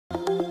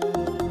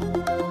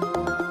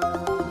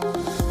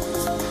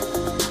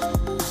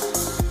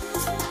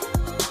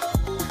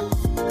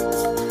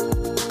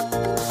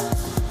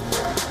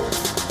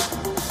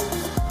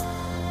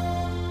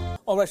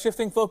All right,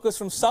 shifting focus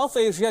from South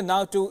Asia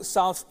now to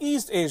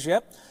Southeast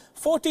Asia.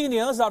 14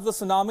 years after the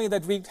tsunami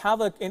that wreaked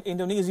havoc in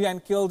Indonesia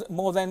and killed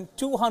more than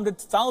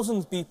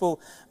 200,000 people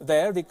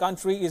there, the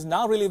country is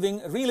now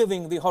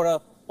reliving the horror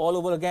all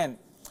over again.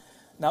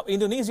 Now,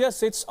 Indonesia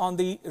sits on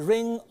the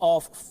Ring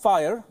of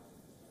Fire.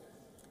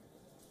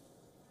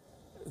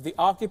 The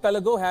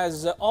archipelago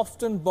has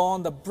often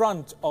borne the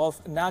brunt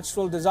of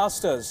natural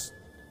disasters.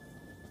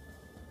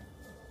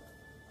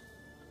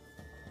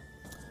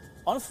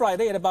 On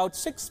Friday at about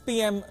 6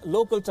 p.m.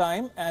 local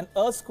time, an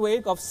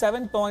earthquake of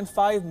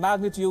 7.5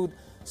 magnitude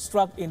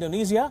struck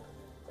Indonesia.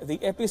 The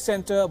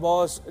epicenter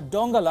was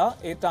Donggala,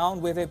 a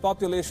town with a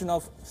population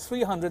of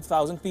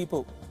 300,000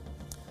 people.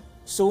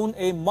 Soon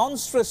a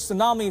monstrous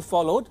tsunami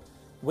followed.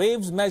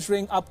 Waves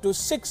measuring up to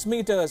 6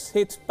 meters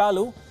hit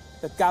Palu,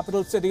 the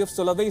capital city of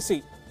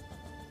Sulawesi.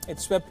 It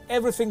swept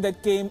everything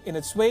that came in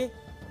its way,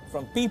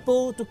 from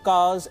people to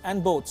cars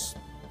and boats.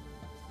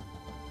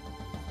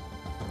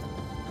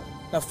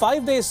 Now,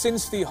 5 days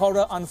since the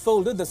horror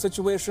unfolded, the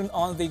situation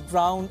on the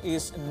ground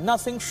is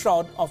nothing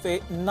short of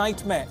a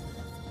nightmare.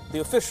 The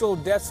official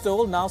death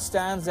toll now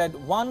stands at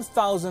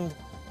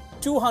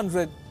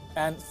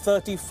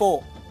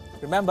 1,234.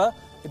 Remember,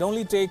 it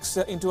only takes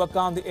into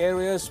account the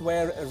areas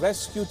where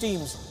rescue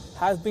teams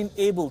have been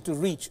able to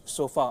reach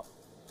so far.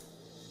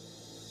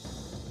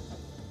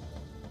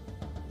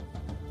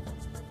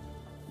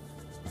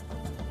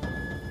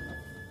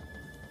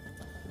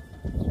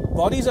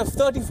 Bodies of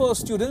 34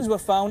 students were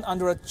found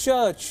under a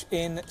church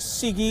in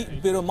Sigi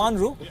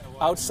Biromandru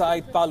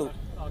outside Palu.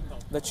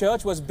 The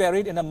church was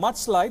buried in a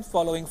mudslide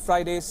following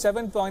Friday's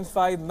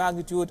 7.5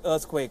 magnitude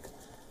earthquake.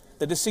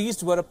 The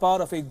deceased were a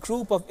part of a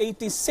group of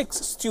 86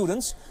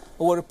 students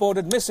who were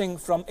reported missing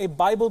from a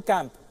Bible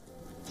camp.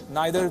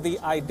 Neither the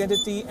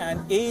identity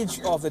and age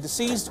of the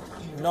deceased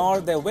nor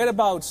their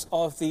whereabouts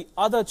of the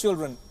other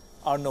children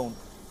are known.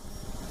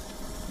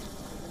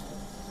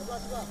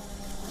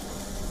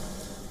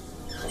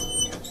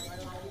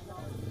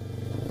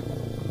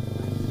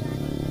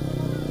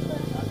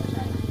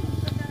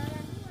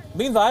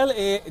 Meanwhile,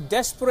 a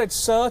desperate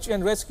search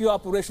and rescue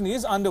operation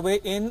is underway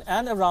in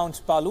and around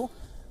Palu.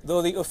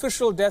 Though the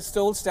official death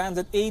toll stands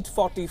at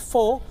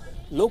 844,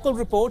 local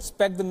reports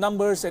peg the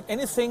numbers at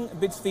anything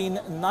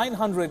between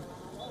 900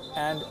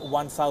 and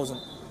 1,000.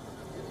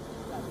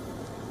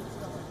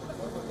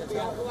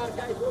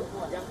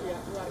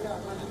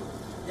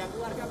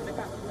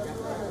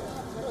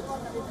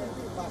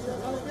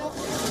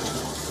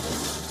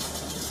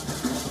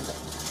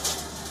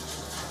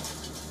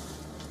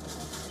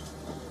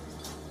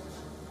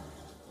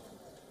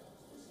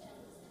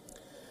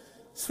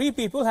 Three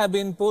people have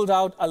been pulled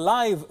out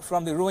alive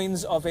from the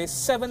ruins of a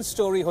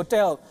 7-story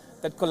hotel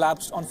that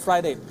collapsed on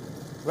Friday.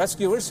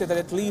 Rescuers say that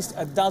at least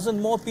a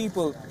dozen more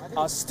people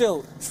are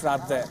still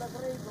trapped there.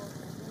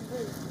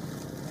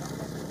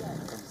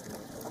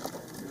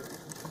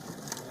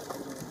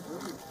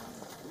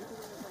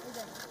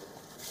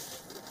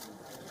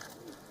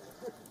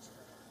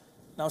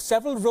 Now,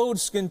 several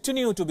roads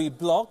continue to be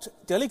blocked.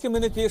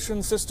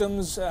 Telecommunication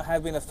systems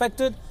have been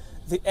affected.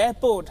 The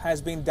airport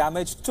has been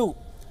damaged too.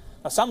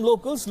 Now, some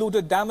locals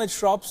looted damaged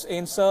shops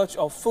in search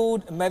of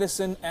food,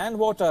 medicine and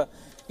water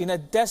in a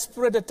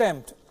desperate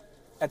attempt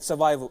at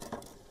survival.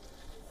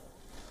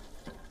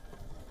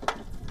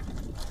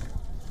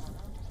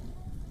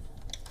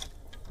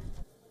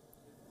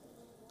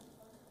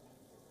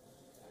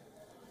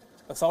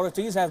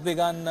 Authorities have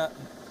begun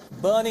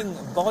burning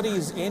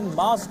bodies in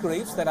mass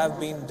graves that have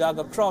been dug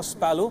across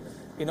Palu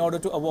in order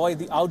to avoid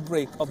the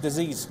outbreak of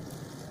disease.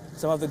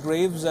 Some of the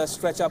graves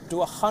stretch up to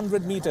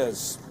 100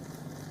 meters.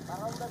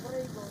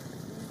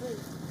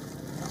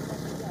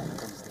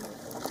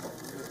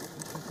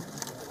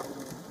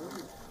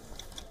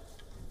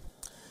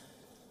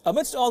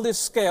 Amidst all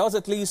this chaos,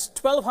 at least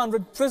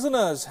 1,200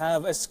 prisoners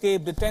have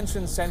escaped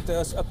detention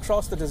centers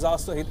across the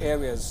disaster-hit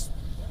areas.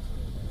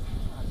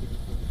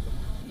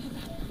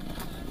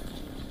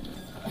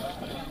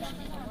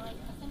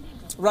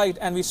 Right,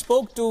 and we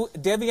spoke to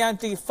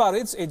Devianti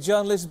Farids, a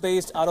journalist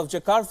based out of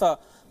Jakarta,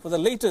 for the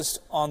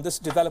latest on this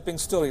developing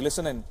story.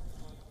 Listen in.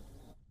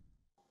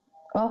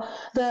 Well,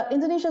 the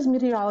Indonesia's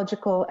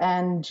Meteorological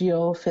and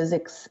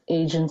Geophysics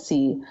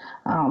Agency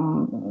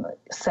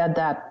said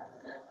that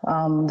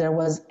there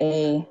was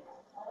a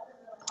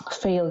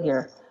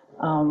failure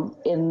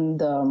in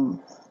the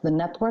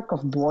network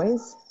of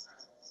buoys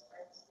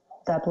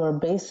that were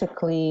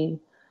basically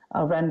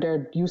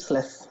rendered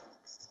useless.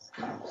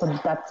 So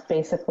that's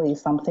basically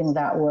something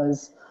that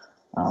was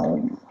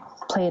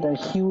played a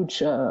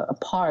huge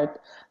part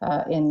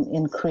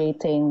in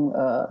creating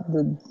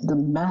the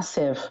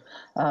massive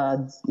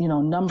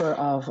number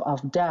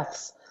of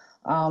deaths.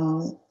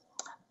 A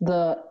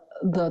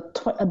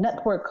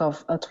network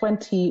of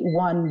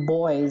 21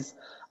 buoys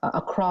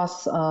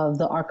across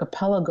the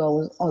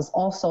archipelago was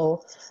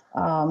also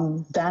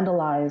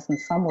vandalized, and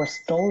some were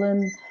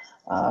stolen.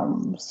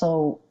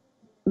 So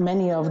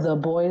many of the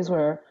buoys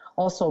were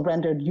also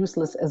rendered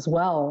useless as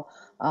well.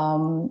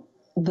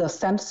 The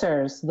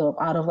sensors,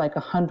 out of like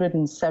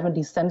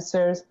 170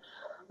 sensors,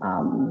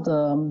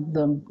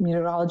 The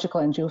Meteorological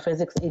and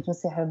Geophysics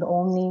Agency had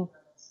only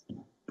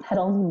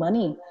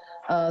money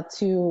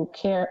to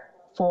care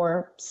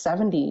for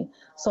 70.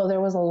 So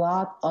there was a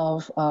lot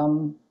of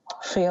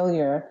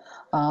failure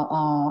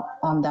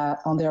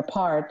on their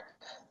part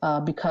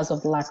because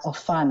of the lack of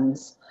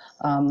funds.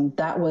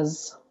 That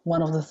was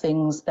one of the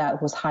things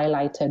that was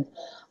highlighted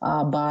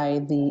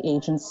by the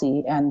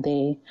agency, and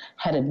they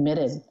had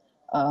admitted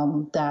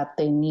that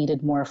they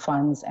needed more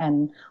funds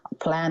and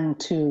plan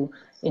to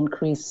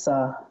increase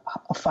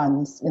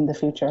funds in the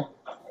future.